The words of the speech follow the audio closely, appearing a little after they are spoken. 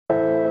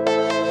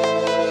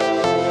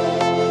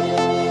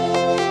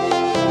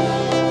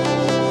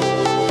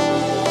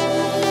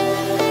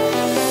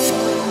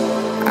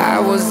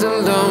was a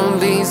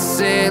lonely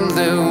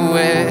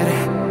silhouette,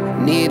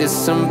 needed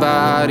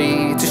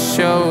somebody to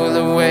show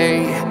the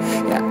way.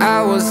 Yeah,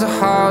 I was a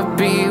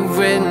heartbeat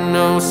with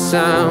no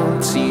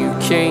sound till you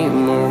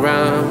came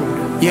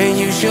around. Yeah,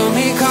 you showed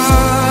me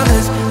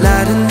colors,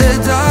 light in the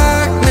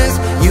darkness.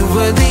 You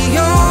were the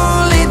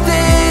only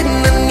thing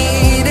I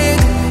needed.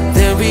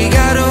 Then we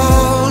got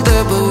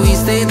older, but we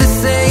stayed the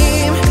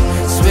same.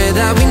 Swear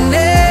that we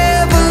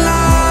never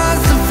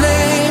lost the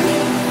flame.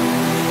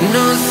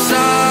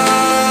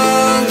 Nostalgia,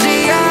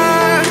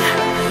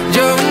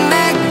 you're an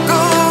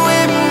echo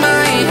in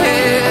my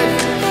head.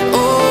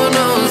 Oh,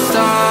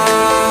 nostalgia,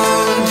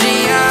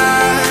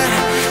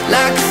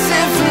 like a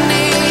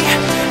symphony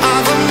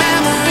of our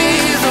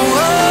memories. Oh,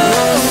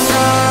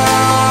 nostalgia,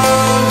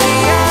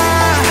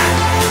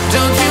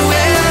 don't you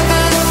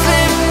ever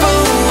slip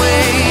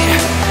away.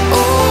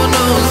 Oh,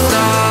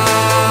 nostalgia,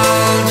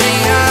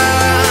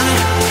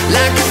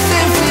 like a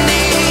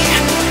symphony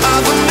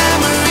of our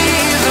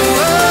memories.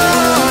 Oh,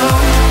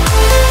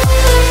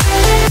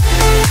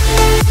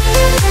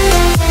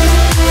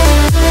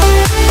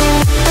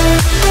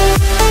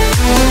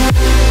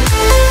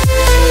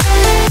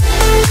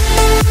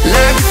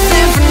 like a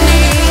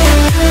symphony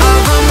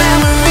of our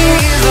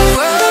memories.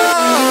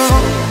 Oh,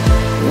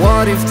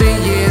 what if the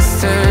years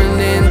turn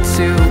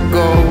into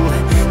gold?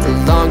 The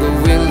longer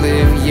we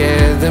live,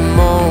 yeah, the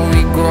more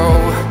we grow.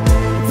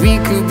 We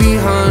could be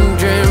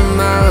 100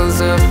 miles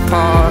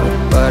apart,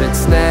 but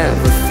it's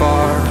never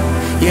far.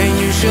 Yeah,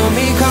 you show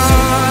me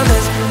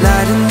colors,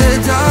 light in the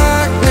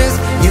darkness.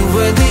 You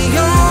were the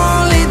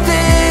only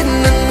thing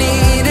I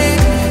needed.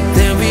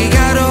 Then we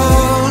got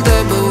older,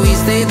 but we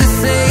stayed the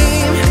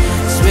same.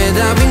 Swear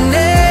that we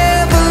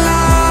never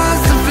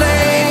lost the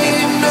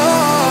flame. No,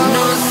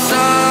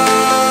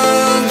 nostalgia,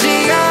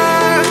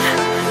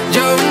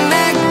 you're an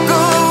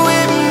echo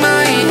in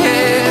my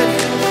head.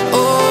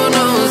 Oh,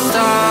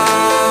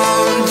 nostalgia,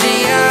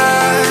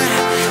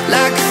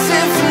 like a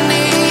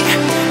symphony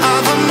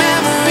of our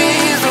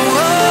memories. Oh,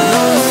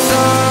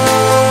 nostalgia,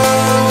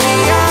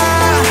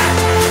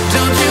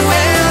 don't you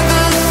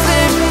ever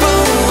slip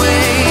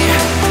away.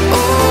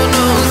 Oh,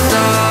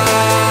 nostalgia,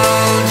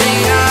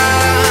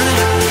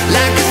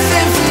 like a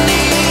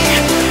symphony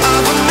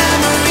of our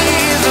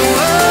memories.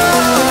 Oh,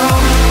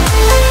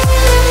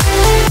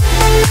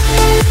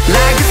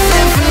 like a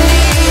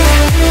symphony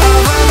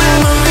of our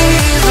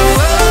memories.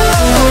 Oh,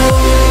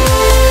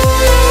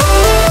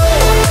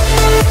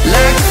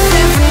 like a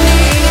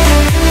symphony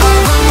of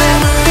our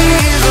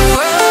memories.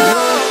 Oh,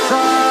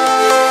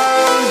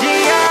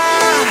 nostalgia,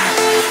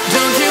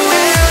 don't you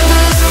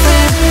ever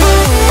slip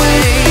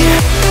away.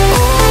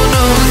 Oh,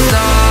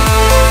 nostalgia,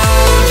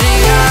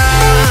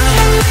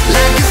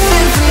 like a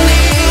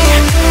symphony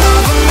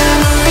of our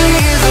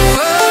memories.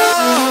 Oh,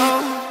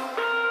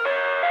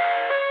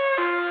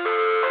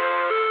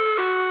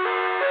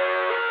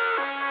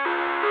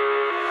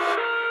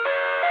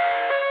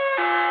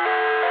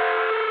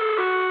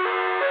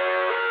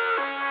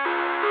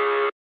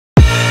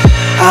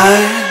 I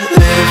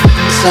live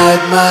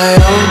inside my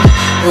own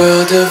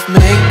world of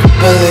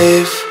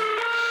make-believe.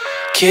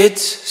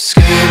 Kids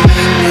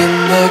screaming in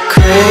the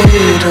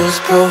cradles,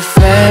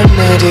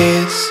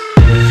 profanities.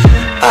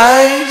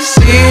 I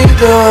see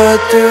the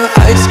world through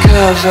eyes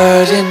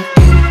covered in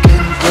ink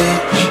and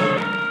bleach.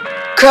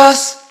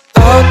 Cross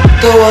out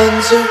the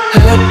ones who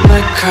heard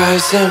my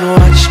cries and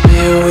watched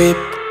me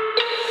weep.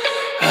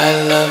 I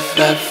love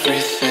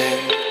everything.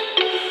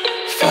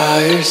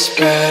 Fire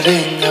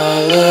spreading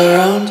all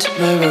around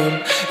my room.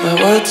 My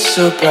world's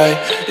so bright,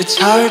 it's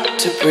hard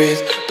to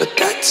breathe, but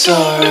that's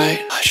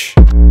alright. Hush.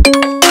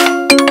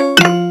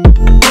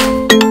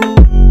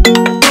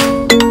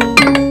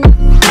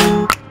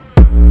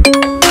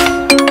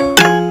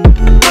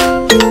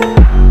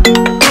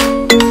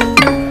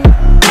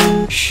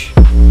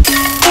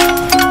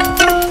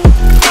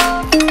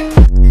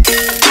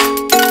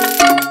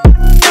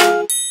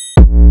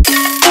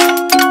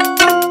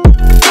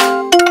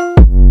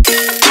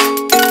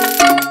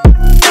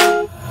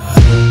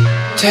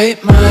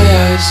 Take my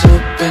eyes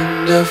open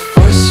to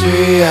force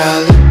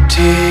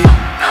reality.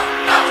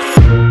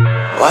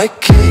 Why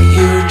can't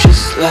you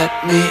just let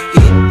me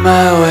eat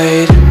my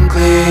weight in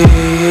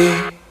glee?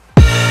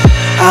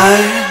 I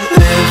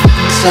live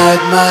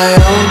inside my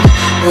own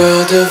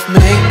world of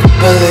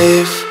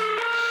make-believe.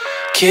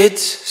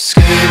 Kids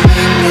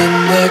screaming in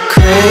their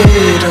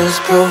cradles,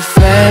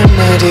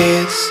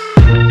 profanities.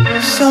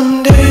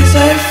 Some days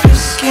I feel